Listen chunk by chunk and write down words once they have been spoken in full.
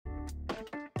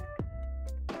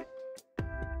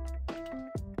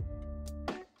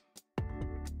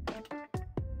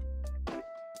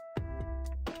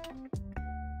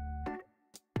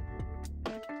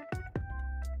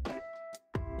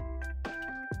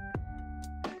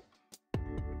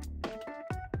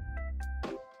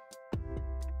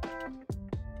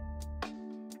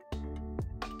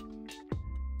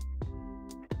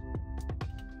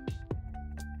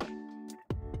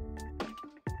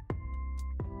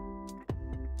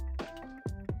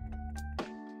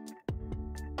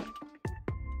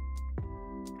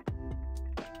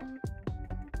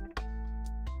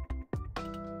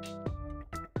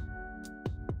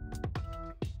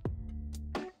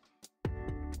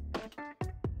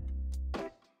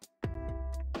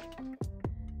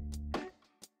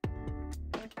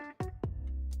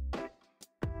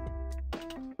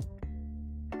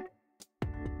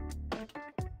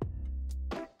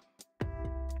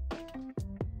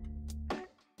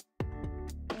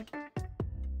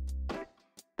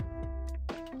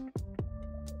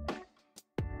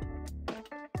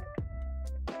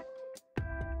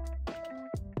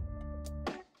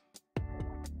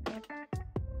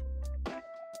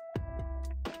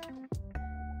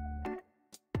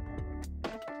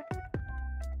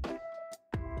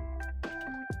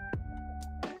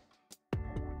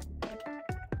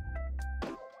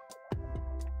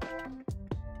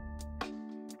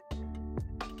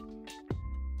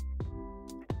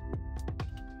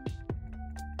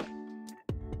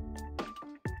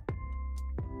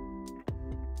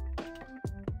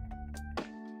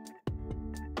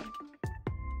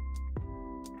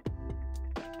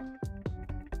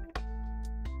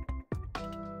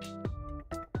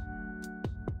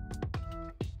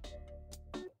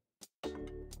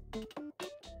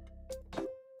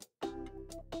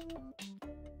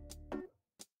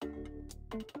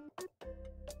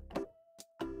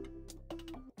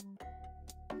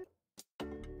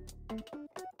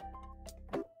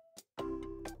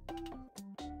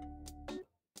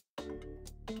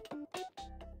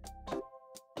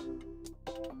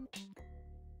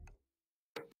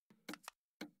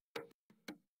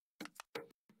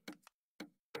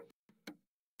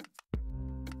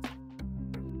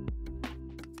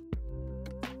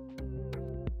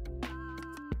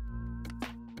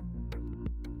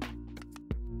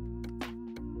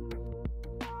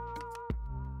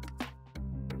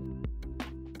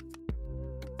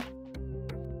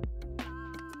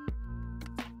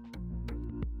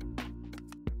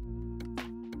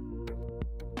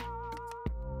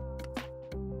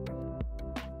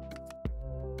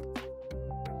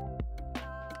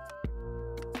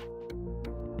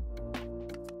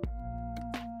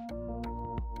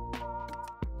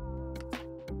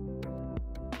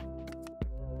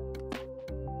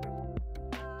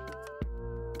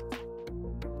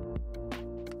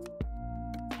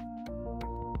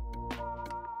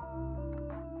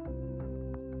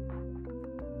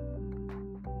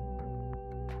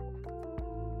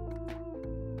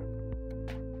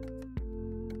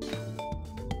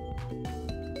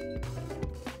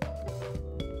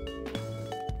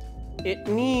It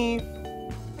me.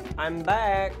 I'm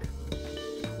back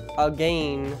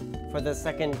again for the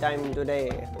second time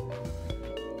today.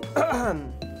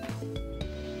 Am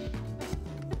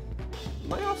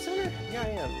I off center? Yeah, I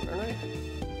am, aren't I?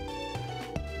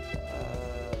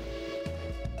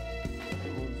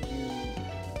 Move you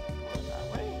that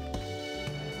way?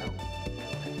 No.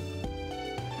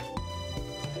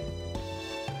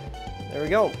 There we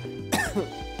go.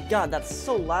 God, that's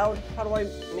so loud. How do I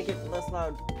make it less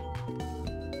loud?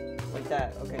 Like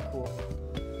that. Okay, cool.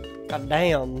 God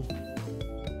damn.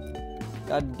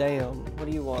 God damn. What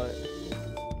do you want?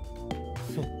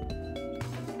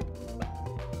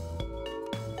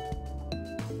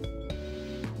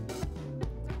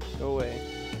 Go away.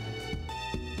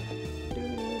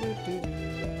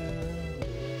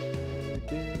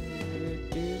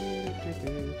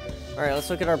 Alright, let's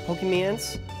look at our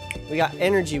Pokemons. We got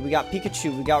Energy, we got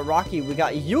Pikachu, we got Rocky, we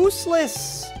got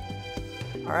Useless!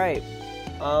 Alright.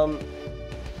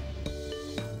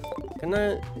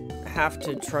 Gonna have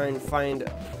to try and find...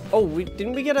 Oh,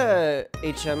 didn't we get a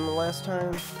HM last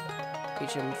time?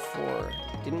 HM4.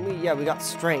 Didn't we? Yeah, we got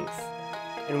Strength.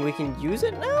 And we can use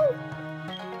it now?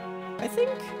 I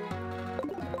think?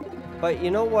 But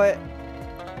you know what?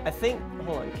 I think...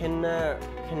 Hold on. Can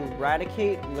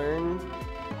Eradicate learn...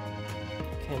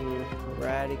 Can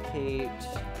Eradicate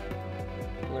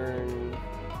learn...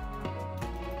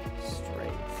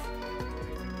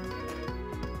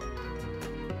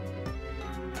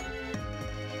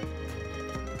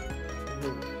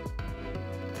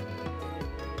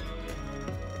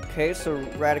 Okay, so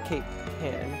Eradicate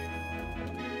can.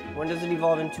 When does it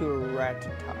evolve into a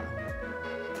Rattata?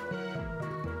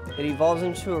 It evolves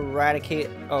into Eradicate.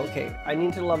 Oh, okay, I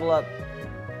need to level up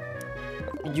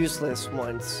Useless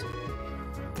once.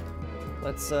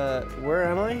 Let's, where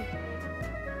am I?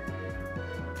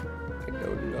 I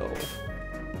don't know.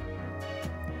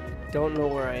 Don't know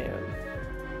where I am.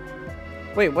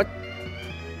 Wait, what?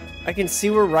 I can see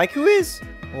where Raikou is?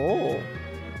 Oh.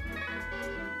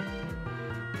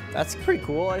 That's pretty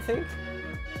cool, I think.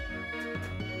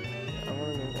 I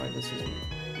want to know why this isn't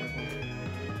working.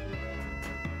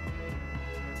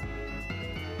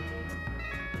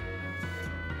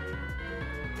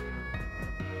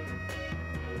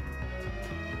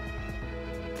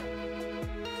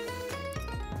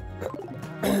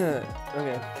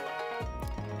 Okay.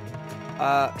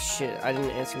 Shit, I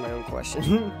didn't answer my own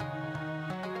question.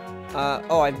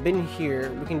 Oh, I've been here.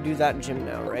 We can do that gym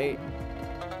now, right?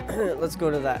 Let's go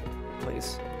to that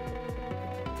place.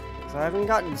 So I haven't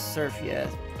gotten Surf yet.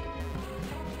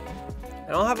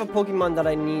 I don't have a Pokemon that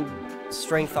I need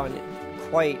Strength on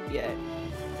quite yet.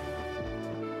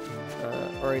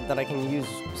 Or that I can use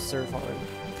Surf on.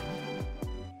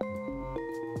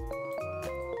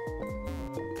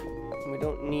 We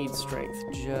don't need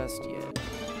Strength just yet.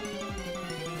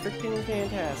 Freaking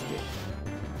fantastic.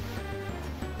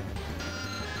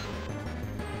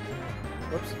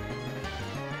 Whoops.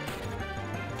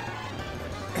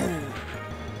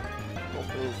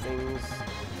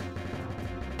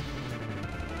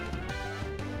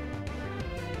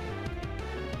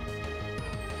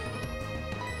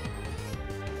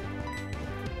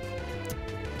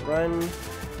 run.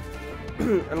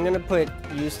 I'm gonna put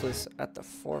useless at the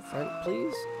forefront,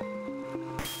 please.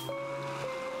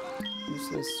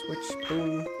 Useless, switch,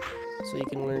 boom, so you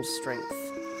can learn strength.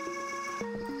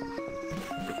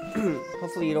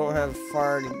 Hopefully you don't have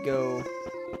far to go.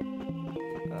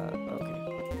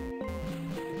 Okay.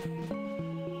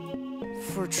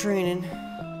 For training.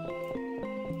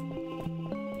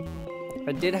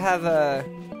 I did have a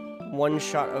one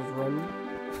shot of rum,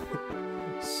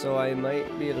 so I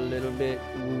might be a little bit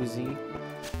woozy,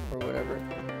 or whatever.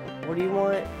 What do you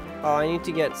want? Oh, I need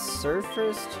to get served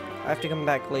first? I have to come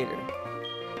back later.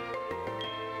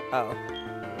 Oh.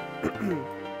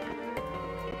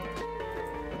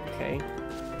 Okay.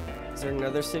 Is there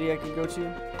another city I could go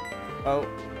to? Oh,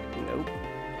 nope.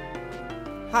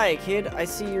 Hi, kid. I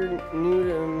see you're new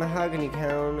to Mahogany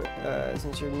Town.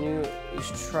 Since you're new, you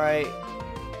should try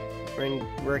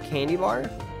wear a candy bar?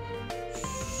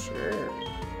 Sure.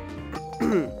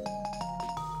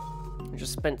 I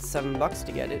just spent $7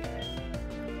 to get it.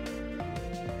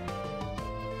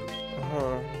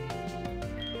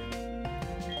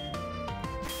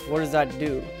 What does that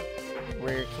do?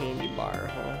 Rare candy bar,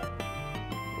 huh?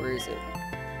 Where is it?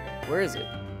 Where is it?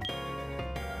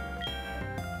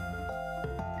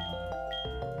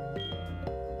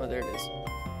 Oh, there it is.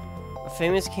 A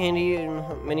famous candy and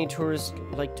many tourists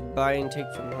like to buy and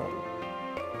take from home.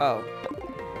 Oh.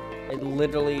 It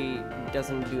literally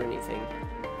doesn't do anything.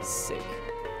 Sick.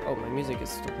 Oh, my music is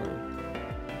still playing.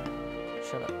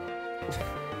 Shut up.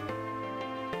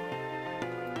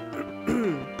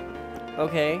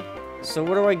 Okay, so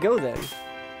where do I go then?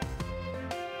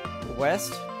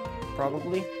 West?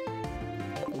 Probably.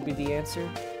 Would be the answer.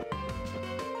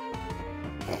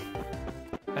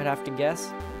 I'd have to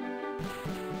guess.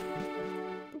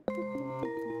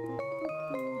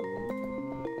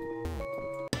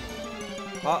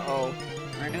 Uh-oh.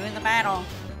 We're doing the battle.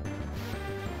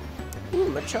 Ooh,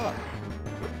 Machop.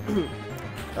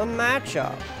 A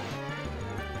Machop.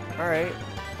 Alright.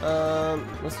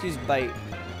 Let's use Bite.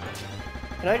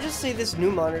 Can I just say this new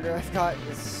monitor I've got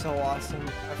is so awesome.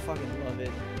 I fucking love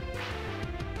it.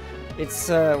 It's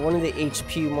one of the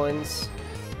HP ones.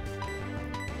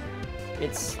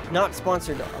 It's not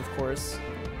sponsored, of course,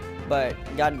 but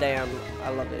goddamn, I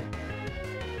love it.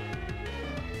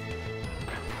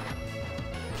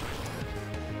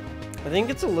 I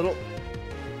think it's a little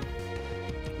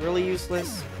really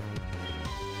useless.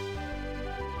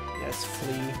 Yes,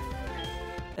 Flea.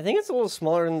 I think it's a little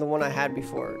smaller than the one I had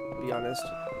before, to be honest.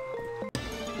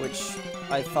 Which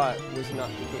I thought was not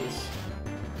the case.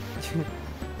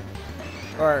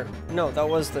 Or, no, that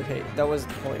was the case. That was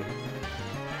the point.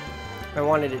 I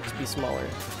wanted it to be smaller.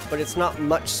 But it's not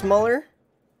much smaller.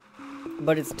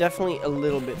 But it's definitely a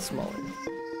little bit smaller.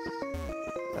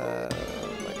 Oh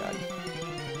my god.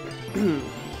 Bring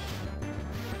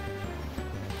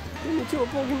me to a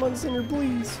Pokemon Center,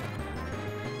 please.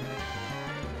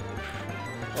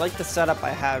 I like the setup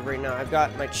I have right now. I've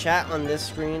got my chat on this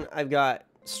screen. I've got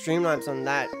Streamlabs on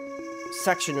that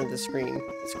section of the screen.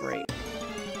 It's great.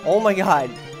 Oh my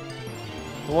god.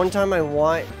 The one time I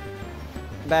want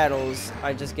battles,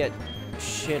 I just get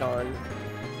shit on.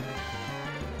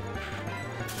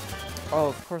 Oh,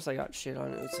 of course I got shit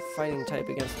on. It's a fighting type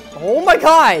against... Oh my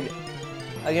god!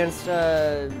 Against,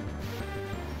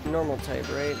 normal type,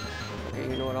 right? Okay,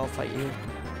 you know what? I'll fight you.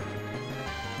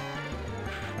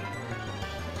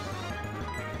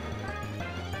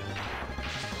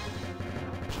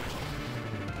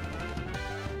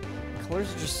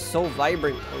 Colors are just so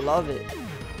vibrant. I love it.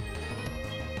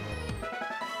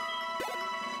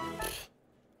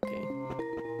 Okay.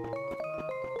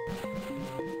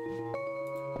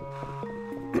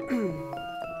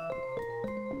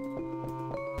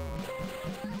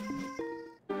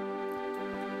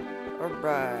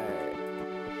 Alright.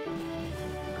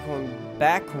 Going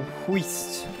back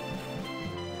west.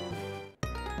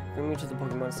 Bring me to the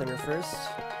Pokemon Center first.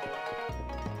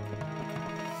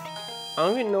 I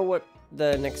don't even know what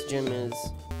the next gym is,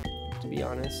 to be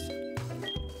honest.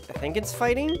 I think it's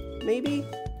fighting, maybe?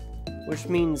 Which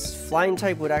means flying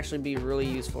type would actually be really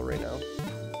useful right now.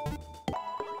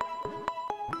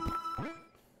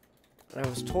 I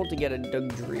was told to get a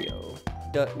Dugtrio.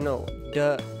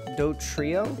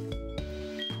 Dotrio?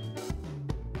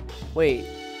 Wait.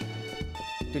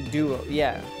 Duo.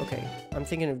 Yeah, okay. I'm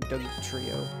thinking of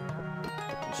Dugtrio.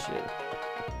 Shit.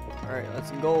 Alright,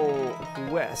 let's go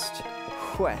west.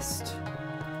 Quest.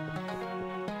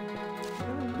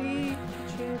 I'll be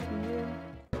champion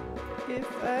if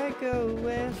I go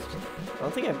west. I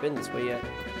don't think I've been this way yet.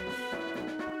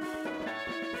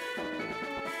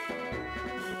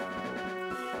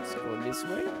 Let's go this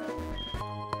way.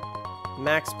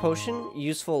 Max potion,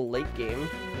 useful late game.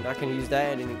 I'm not gonna use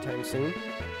that anytime soon.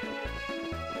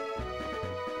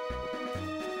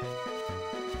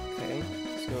 Okay,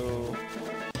 so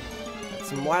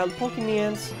some wild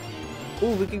Pokemons.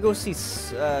 Ooh, we could go see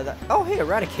that. Oh, hey,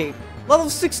 Eradicate. Level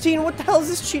 16. What the hell is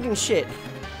this cheating shit?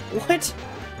 What?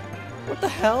 What the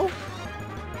hell?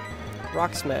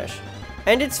 Rock Smash.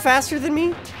 And it's faster than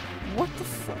me? What the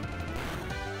fuck?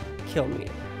 Kill me.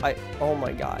 Oh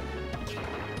my god.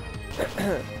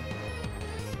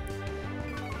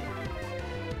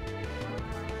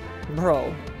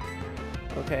 Bro.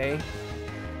 Okay.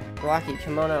 Rocky,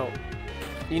 come on out.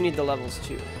 You need the levels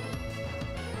too.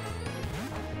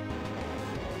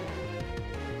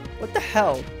 What the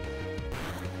hell?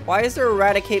 Why is there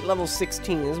Eradicate level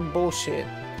 16? This is bullshit.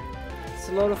 It's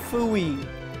a load of phooey.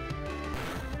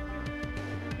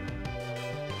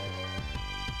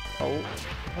 Oh,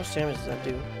 how much damage does that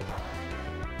do?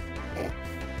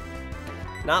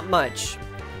 Not much.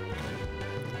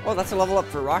 Oh, that's a level up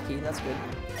for Rocky. That's good.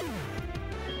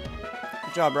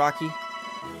 Good job, Rocky.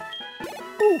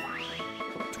 Ooh,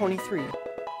 23. Do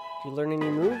you learn any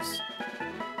moves?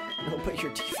 No, but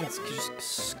your defense just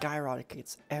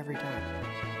skyrockets every time.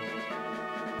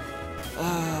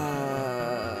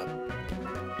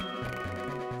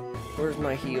 Where's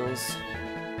my heals?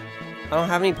 I don't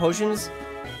have any potions?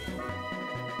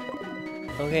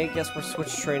 Okay, guess we're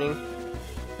switch training.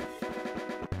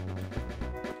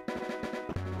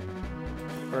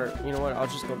 Or, you know what? I'll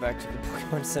just go back to the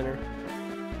Pokemon Center.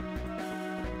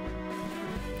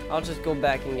 I'll just go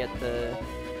back and get the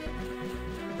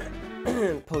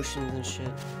potions and shit.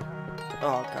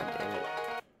 Oh, god dang it.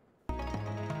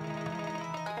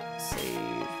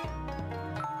 Save.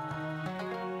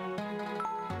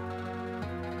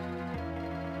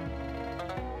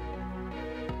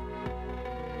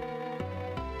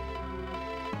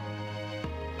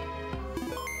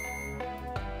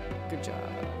 Good job.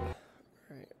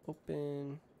 Alright,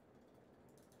 open.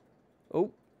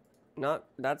 Oh, not,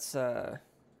 that's,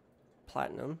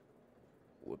 platinum.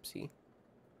 Whoopsie.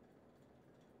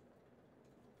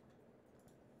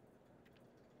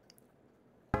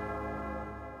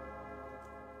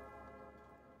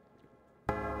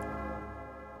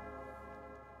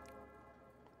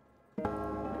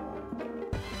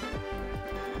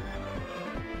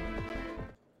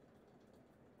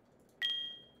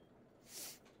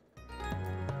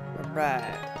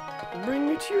 Alright. Bring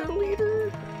me to your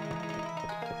leader.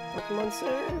 Pokemon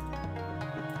Center.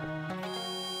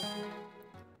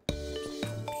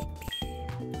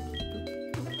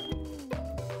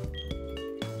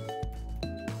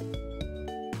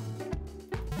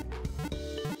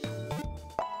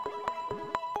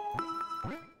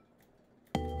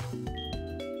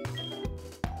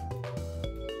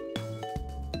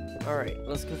 Alright,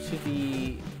 let's go to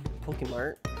the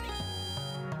Pokemart.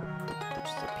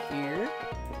 Here.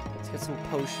 Let's get some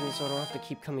potions so I don't have to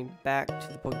keep coming back to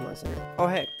the Pokemon Center. Oh,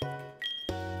 hey.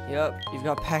 Yep, you've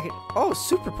got packet. Oh,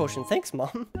 super potion. Thanks,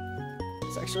 Mom.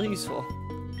 It's actually useful.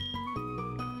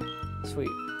 Sweet.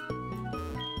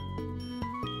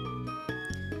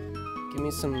 Give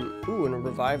me some. Ooh, and a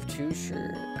revive too.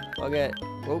 Sure. I'll get.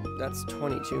 Oh, that's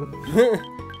 22.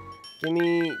 give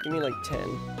me like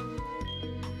 10.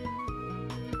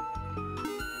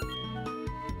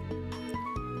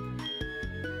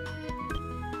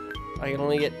 I can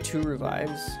only get 2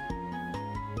 revives.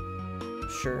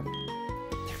 Sure.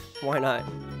 Why not?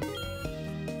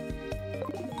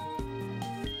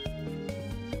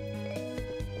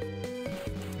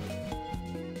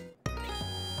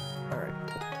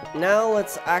 Alright. Now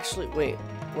let's actually... Wait.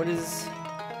 What is...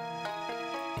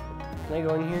 Can I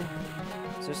go in here?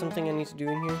 Is there something I need to do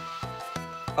in here?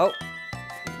 Oh.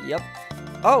 Yep.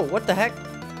 Oh, what the heck?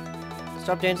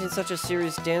 Stop dancing such a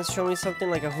serious dance. Show me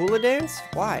something like a hula dance?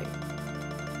 Why?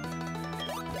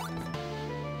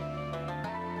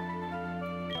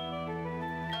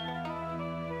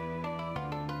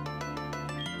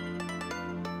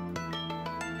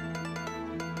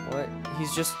 What?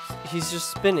 He's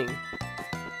just spinning.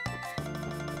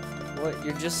 What?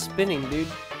 You're just spinning, dude.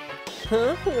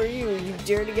 Huh? Who are you? You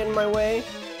dare to get in my way?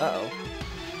 Uh-oh.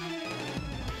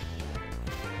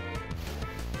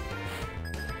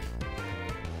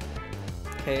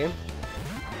 Okay.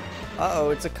 Uh-oh,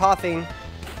 it's a coughing.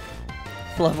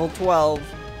 Level 12.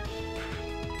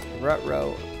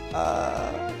 Rut-row.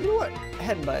 You know what?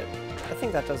 Headbutt. I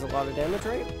think that does a lot of damage,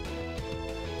 right?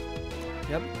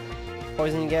 Yep.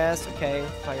 Poison gas. Okay.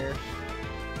 Fire.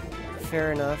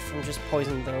 Fair enough. I'm just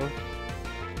poisoned, though.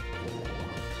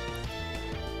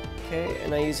 Okay,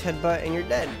 and I use headbutt, and you're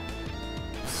dead.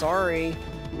 Sorry.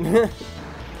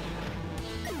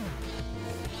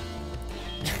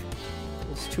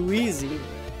 too easy.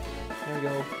 There we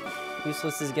go.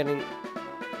 Useless is getting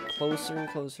closer and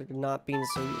closer to not being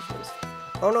so useless.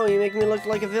 Oh no, you make me look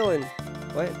like a villain.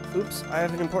 What? Oops, I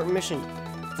have an important mission.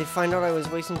 If they find out I was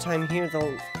wasting time here,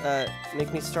 they'll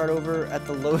make me start over at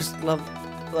the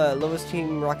lowest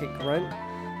Team Rocket grunt.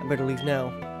 I better leave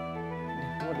now.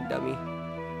 What a dummy.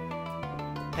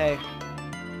 Hey.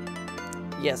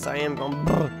 Yes, I am.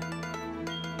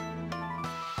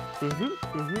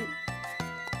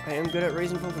 I am good at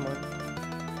raising Pokemon.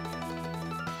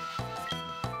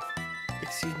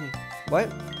 Excuse me. What?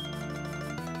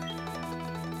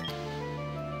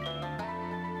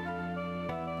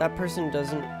 That person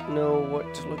doesn't know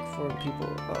what to look for in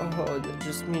people. Oh,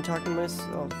 just me talking to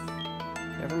myself.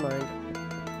 Never mind.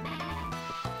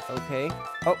 Okay.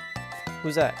 Oh,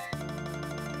 who's that?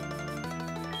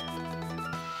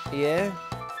 Yeah?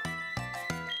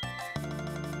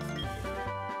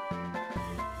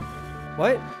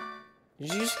 What?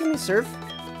 Did you just give me surf?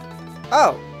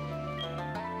 Oh!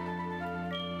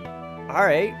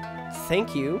 Alright.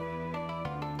 Thank you.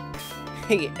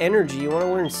 Hey, Energy, you want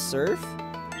to learn surf?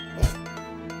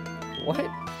 What?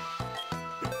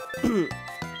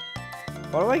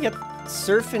 Why do I get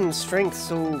surf and strength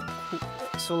so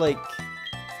like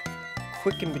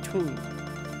quick in between?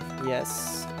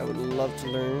 Yes, I would love to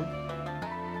learn.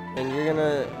 And you're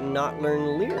gonna not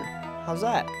learn Leer. How's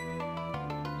that?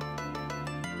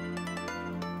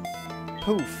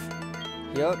 Poof.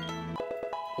 Yup.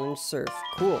 Learn surf.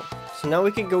 Cool. So now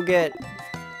we could go get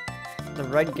the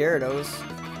red Gyarados,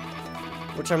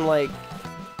 which I'm like,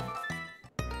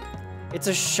 it's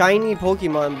a shiny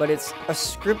Pokemon, but it's a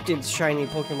scripted shiny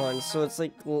Pokemon, so it's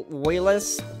like way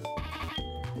less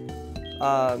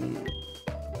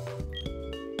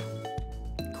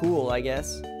cool, I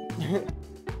guess.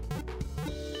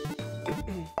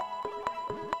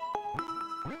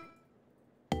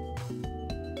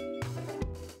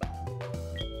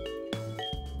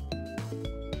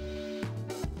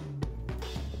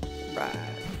 Right.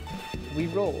 We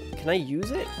roll. Can I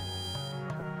use it?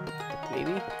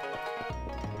 Maybe.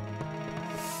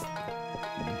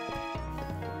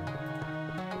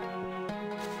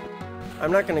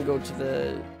 I'm not gonna go to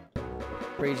the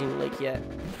Raging Lake yet.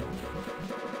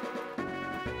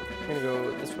 I'm gonna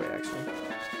go this way, actually.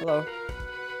 Hello.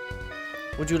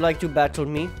 Would you like to battle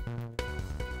me?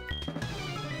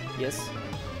 Yes?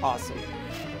 Awesome.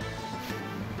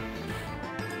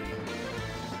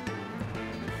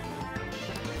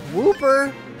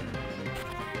 Whooper!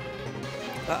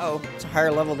 Uh-oh, it's a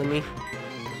higher level than me.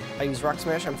 I use Rock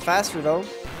Smash, I'm faster though.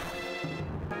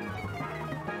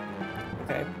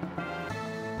 Okay.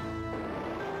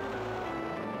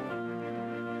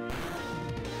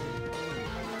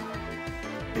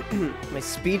 My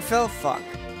speed fell? Fuck.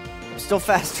 I'm still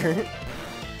faster.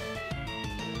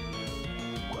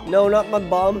 No, not my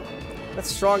bomb. That's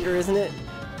stronger, isn't it?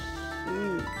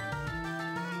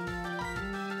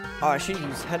 Oh, I should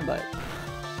use Headbutt.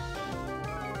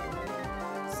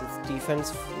 Is its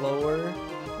defense lower?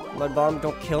 Mud Bomb,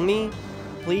 don't kill me,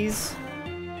 please.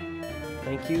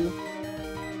 Thank you.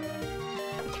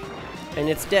 And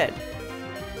it's dead.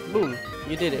 Boom,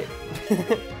 you did it.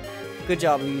 Good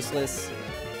job, Useless.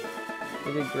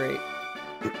 You did great.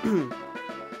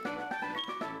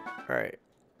 Alright.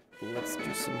 Let's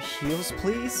do some heals,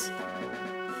 please.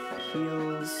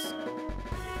 Heals.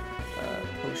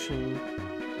 Potion.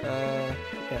 Yeah.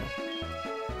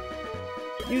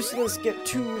 Useless, get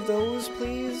 2 of those,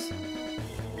 please.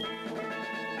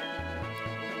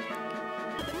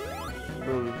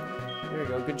 Boom. There we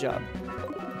go, good job.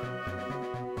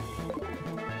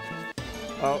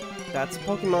 Oh, that's a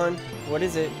Pokemon. What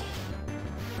is it?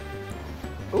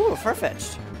 Ooh, a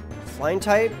Farfetch'd. Flying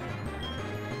type.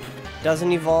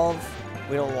 Doesn't evolve.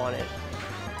 We don't want it.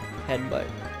 Headbutt.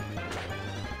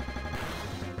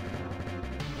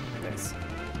 Nice.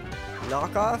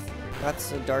 Knockoff.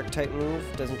 That's a dark type move.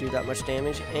 Doesn't do that much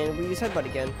damage. And we use Headbutt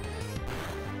again.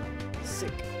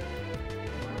 Sick.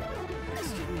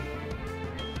 Excuse me.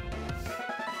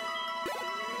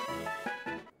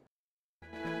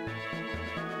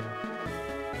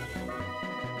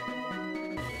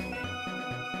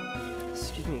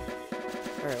 Excuse me.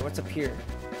 Alright, what's up here?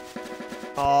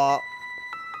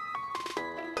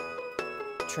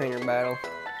 Trainer battle.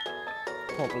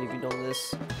 Can't believe you know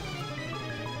this.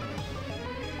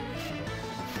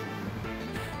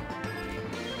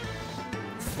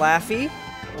 Flaffy.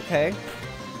 Okay.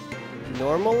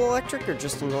 Normal electric or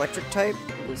just an electric type?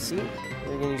 We'll see.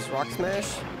 We're gonna use Rock Smash.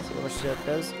 See how much that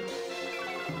does.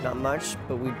 Not much,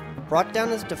 but we brought down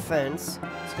his defense.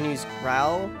 It's gonna use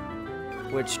Growl,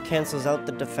 which cancels out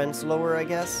the defense lower, I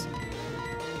guess.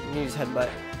 I'm gonna use Headbutt.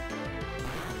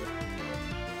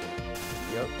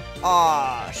 Yep.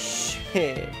 Ah,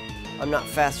 shit. I'm not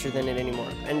faster than it anymore.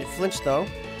 And it flinched though.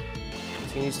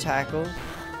 It's gonna use tackle.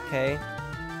 Okay.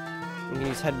 I'm gonna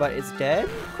use headbutt. It's dead?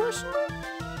 Question mark?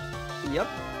 Yep.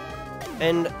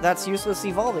 And that's useless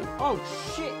evolving. Oh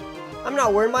shit! I'm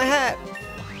not wearing my hat!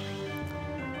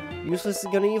 Useless is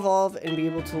gonna evolve and be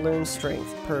able to learn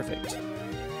strength. Perfect.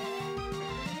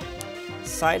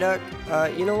 Psyduck,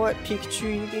 you know what?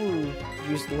 Pikachu, you can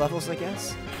use the levels, I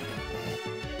guess.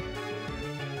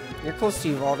 You're close to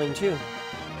evolving too.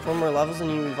 4 more levels and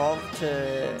you evolve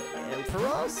to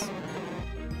Ampharos?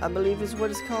 I believe is what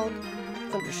it's called.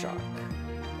 Thundershock.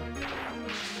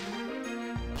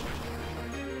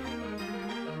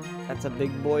 That's a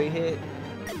big boy hit.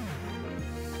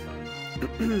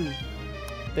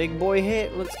 Big boy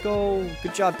hit, let's go.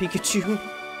 Good job, Pikachu.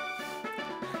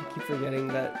 I keep forgetting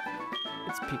that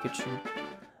it's Pikachu.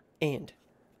 And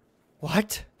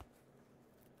what?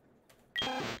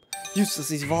 Useless,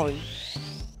 he's evolving.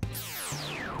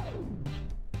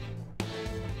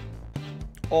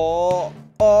 Oh,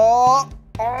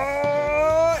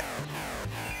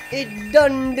 it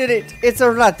done did it. It's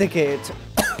Eradicate.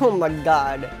 Oh my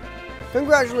god.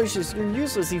 Congratulations, you're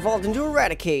useless evolved into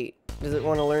Eradicate. Does it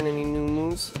want to learn any new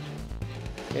moves?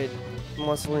 It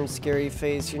wants to learn Scary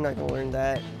Face. You're not going to learn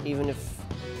that, even if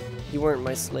you weren't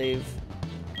my slave.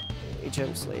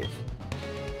 HM slave.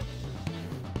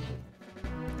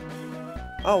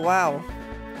 Oh, wow.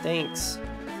 Thanks.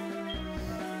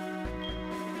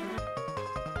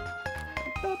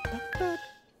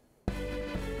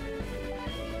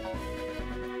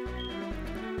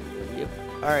 Yep.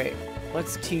 Alright.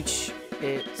 Let's teach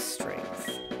it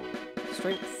strength.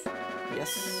 Strength.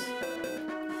 Yes.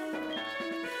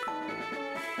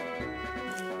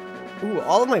 Ooh,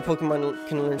 all of my Pokemon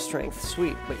can learn strength.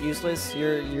 Sweet, but useless.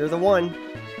 You're the one.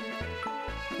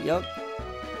 Yup.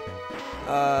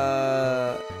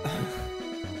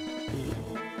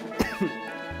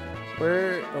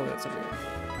 Where? Oh, that's over here.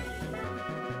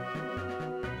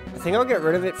 I think I'll get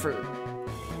rid of it for.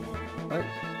 What?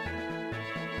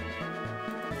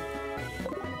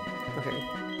 Okay.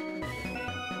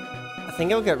 I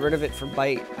think I'll get rid of it for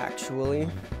bite, actually.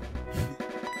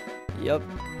 Yep.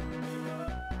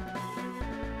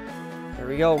 There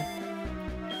we go.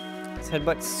 His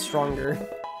headbutt's stronger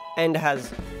and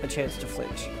has a chance to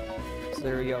flinch. So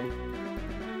there we go.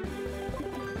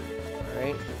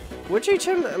 Alright. Which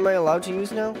HM am I allowed to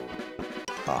use now?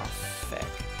 Oh, feck.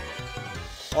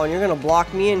 Oh, and you're gonna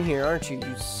block me in here, aren't you,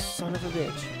 you son of a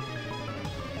bitch.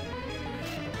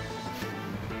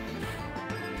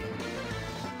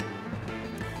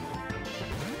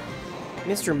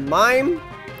 Mr. Mime?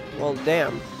 Well,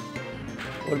 damn.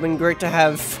 Would have been great to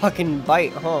have fucking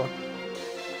bite, huh?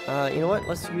 You know what?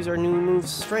 Let's use our new move,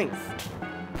 strength.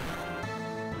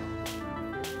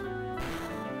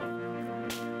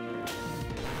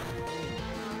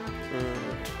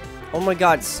 Oh my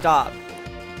god, stop.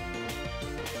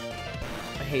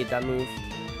 I hate that move.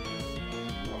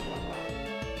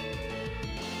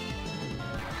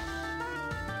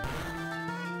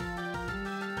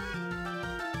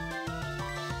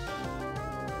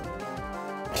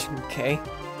 Okay.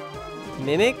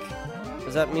 Mimic?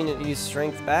 Does that mean it used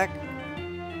strength back?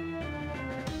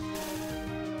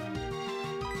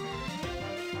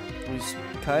 Use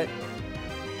cut.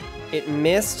 It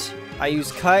missed. I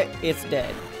use cut. It's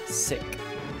dead. Sick.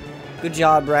 Good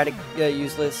job,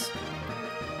 useless.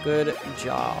 Good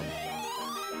job.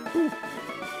 Whew.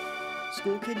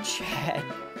 School kid Chad.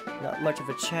 Not much of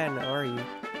a Chad now, are you?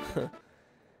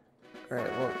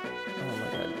 Alright, well. Oh my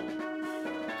god.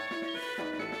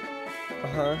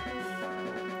 Uh-huh.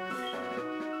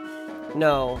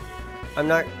 No. I'm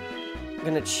not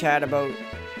gonna chat about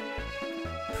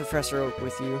Professor Oak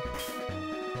with you.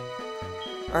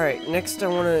 Alright, next I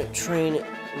want to train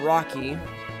Rocky. I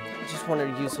just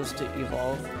wanted Useless to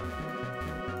evolve.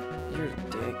 You're a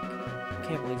dick. I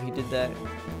can't believe he did that.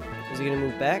 Is he gonna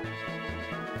move back?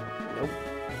 Nope.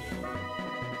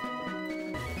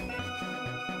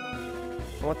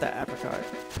 I want that apricot.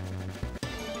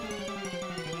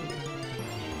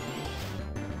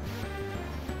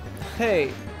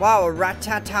 Hey, wow, a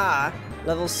Rattata,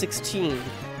 level 16.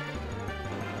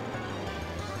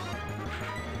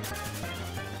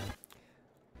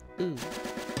 Ooh.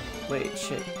 Wait,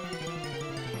 shit.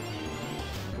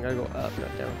 I gotta go up,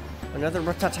 not down. Another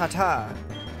Rattata.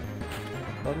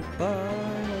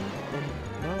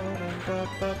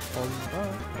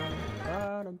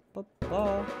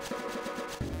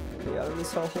 Get out of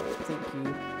this hole, thank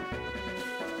you.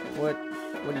 What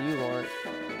do you want?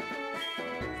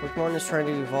 Pokemon is trying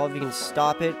to evolve, you can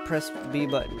stop it, press the B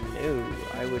button. No,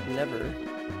 I would never.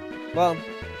 Well,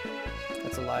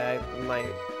 That's a lie. I might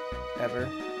ever.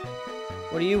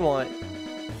 What do you want?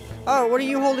 Oh, what are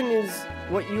you holding is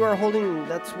what you are holding.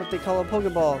 That's what they call a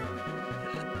Pokeball.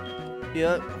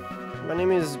 Yeah. My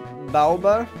name is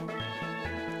Baoba.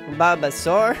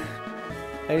 Bulbasaur.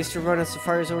 I used to run a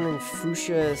Safari Zone in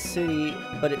Fuchsia City,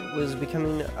 but it was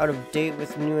becoming out of date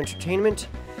with new entertainment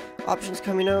options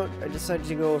coming out. I decided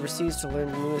to go overseas to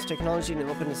learn the newest technology and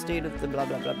open the state of the blah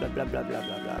blah blah blah blah blah blah blah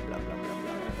blah blah blah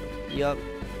blah. Yup.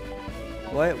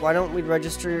 What? Why don't we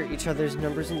register each other's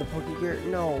numbers in the Pokegear?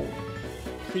 No.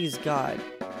 Please, God.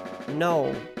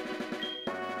 No.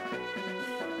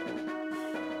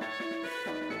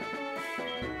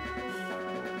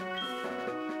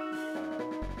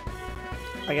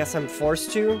 I guess I'm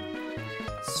forced to?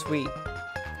 Sweet.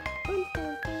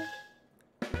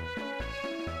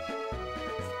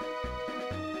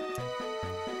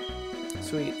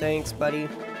 Sweet, thanks, buddy.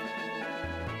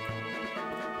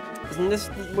 Isn't this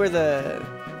where the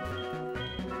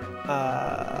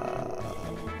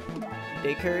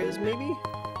daycare is, maybe?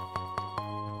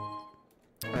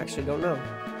 I actually don't know.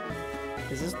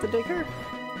 Is this the daycare?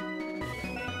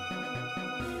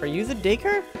 Are you the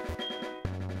daycare?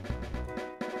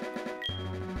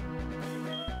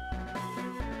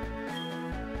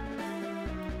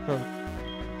 Huh.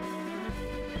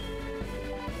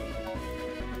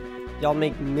 Y'all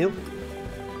make milk?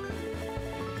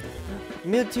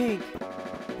 Milk tank!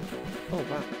 Oh,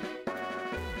 wow.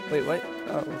 Wait, what?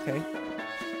 Oh, okay.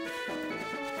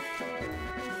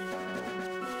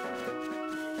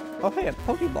 Oh, hey, a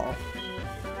Pokeball.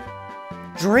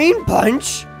 Drain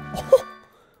Punch?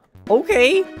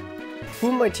 Okay. Who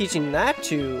am I teaching that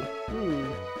to?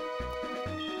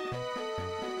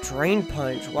 Drain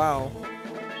Punch, wow.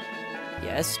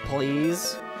 Yes,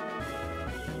 please.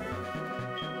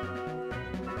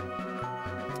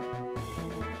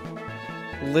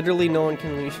 Literally no one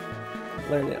can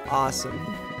learn it. Awesome.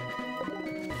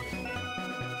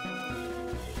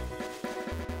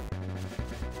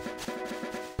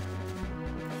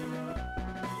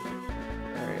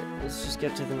 Alright, let's just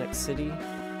get to the next city.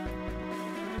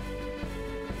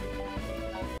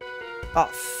 Oh,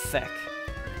 feck.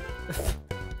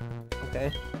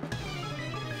 Okay.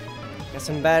 Guess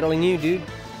I'm battling you, dude.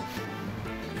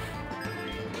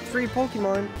 3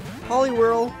 Pokemon.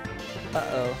 Poliwhirl.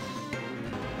 Uh-oh.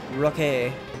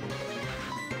 Rookie.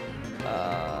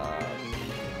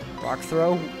 Rock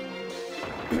Throw.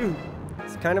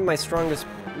 It's kind of my strongest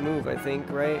move, I think,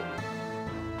 right?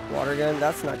 Water Gun.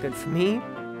 That's not good for me.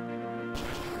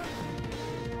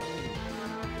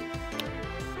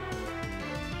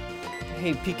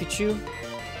 Hey, Pikachu.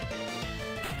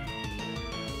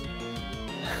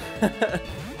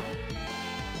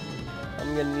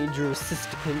 I'm gonna need your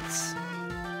assistance.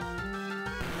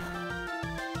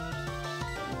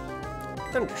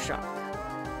 Thundershock.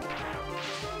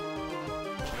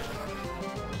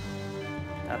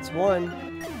 That's one.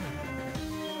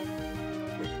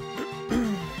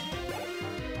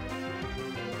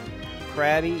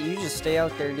 Krabby, you just stay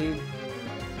out there, dude.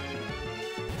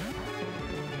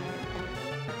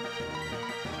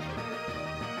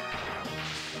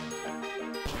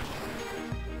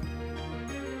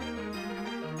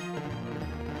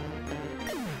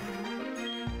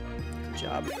 Good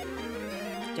job.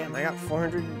 Damn, I got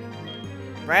 400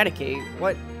 Eradicate.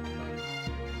 What?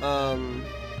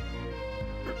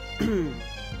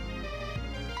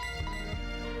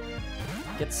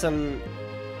 Get some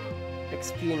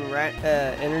XP and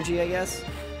energy, I guess.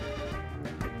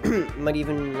 Might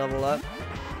even level up.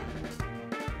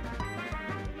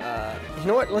 You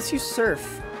know what? Let's use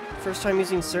Surf. First time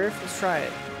using Surf. Let's try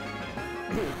it.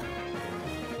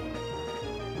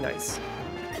 Nice.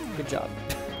 Good job.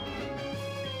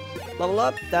 Level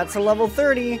up. That's a level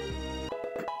 30.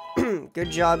 Good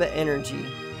job at energy.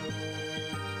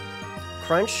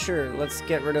 Crunch? Sure. Let's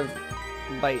get rid of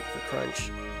Bite for Crunch.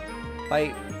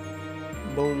 Bite.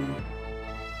 Boom.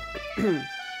 Good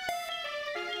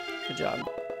job.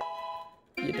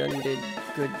 You done did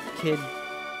good, kid.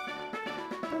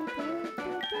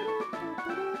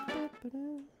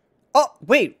 Oh,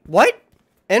 wait. What?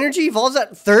 Energy evolves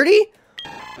at 30?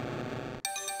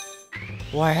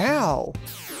 Wow.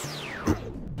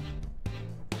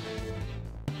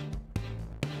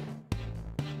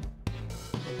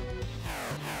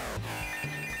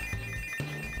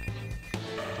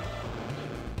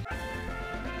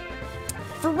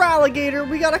 Feraligatr,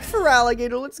 we got a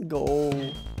Feraligatr. Let's go.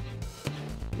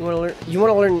 You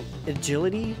wanna learn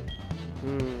agility?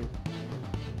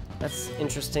 That's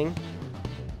interesting.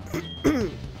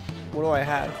 What do I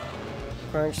have?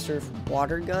 Crunch, Surf,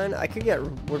 Water Gun. I could get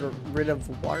rid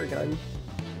of Water Gun.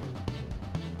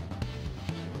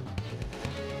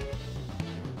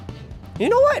 You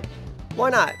know what?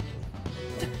 Why not?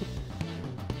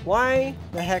 Why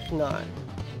the heck not?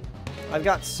 I've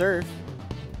got surf.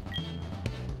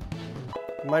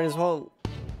 Might as well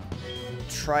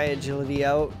try agility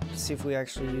out, see if we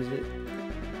actually use it.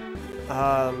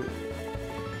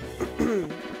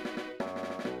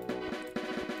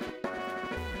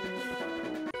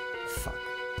 Fuck.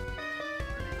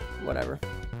 Whatever.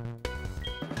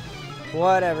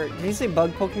 Whatever. Did he say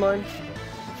bug Pokemon?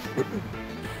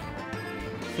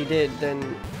 If he did,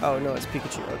 then... Oh, no, it's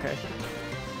Pikachu. Okay.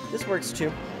 This works too.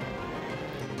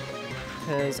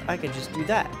 Because I could just do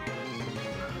that.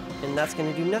 And that's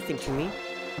going to do nothing to me.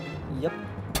 Yep.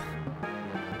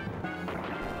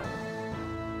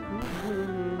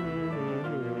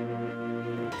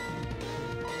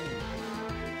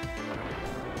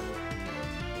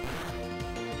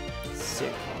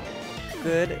 Sick.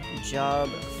 Good job,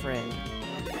 friend.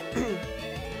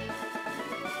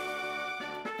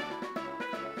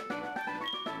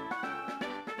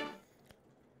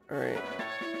 Alright.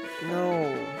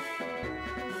 No.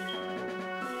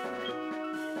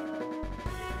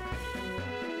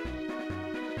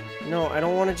 No, I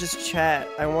don't want to just chat.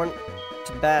 I want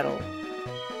to battle.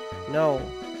 No.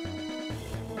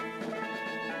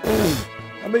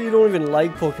 I bet you don't even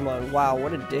like Pokemon. Wow,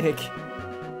 what a dick.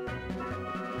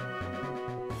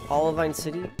 Olivine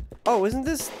City? Oh, isn't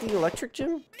this the electric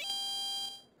gym?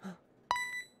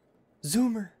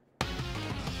 Zoomer.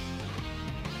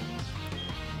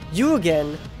 You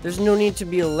again? There's no need to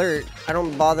be alert. I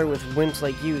don't bother with wimps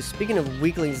like you. Speaking of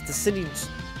weaklings, the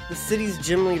city's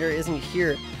gym leader isn't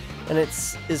here, and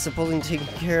is supposedly taking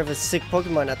care of a sick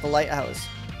Pokemon at the lighthouse.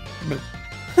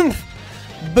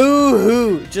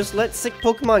 Boo-hoo! Just let sick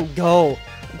Pokemon go.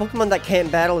 A Pokemon that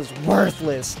can't battle is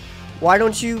worthless. Why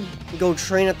don't you go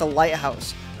train at the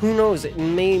lighthouse? Who knows? It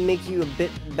may make you a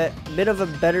bit of a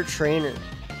better trainer.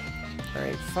 All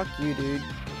right, fuck you, dude.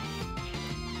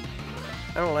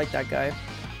 I don't like that guy.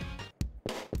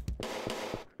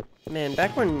 Man,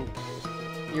 back when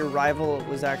your rival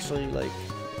was actually, like,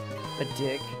 a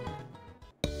dick.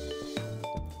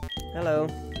 Hello.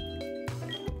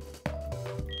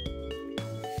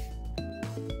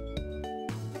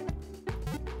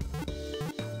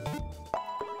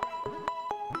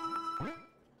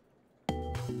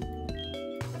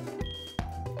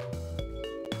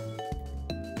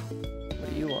 What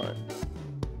do you want?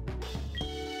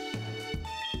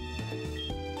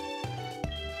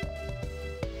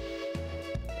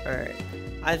 Alright,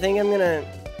 I think I'm gonna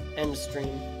end stream.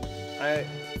 I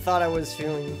thought I was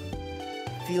feeling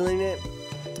it.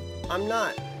 I'm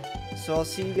not. So I'll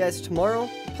see you guys tomorrow,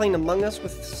 playing Among Us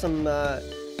with some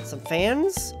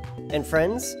fans and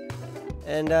friends.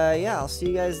 And yeah, I'll see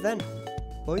you guys then.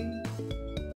 Bye.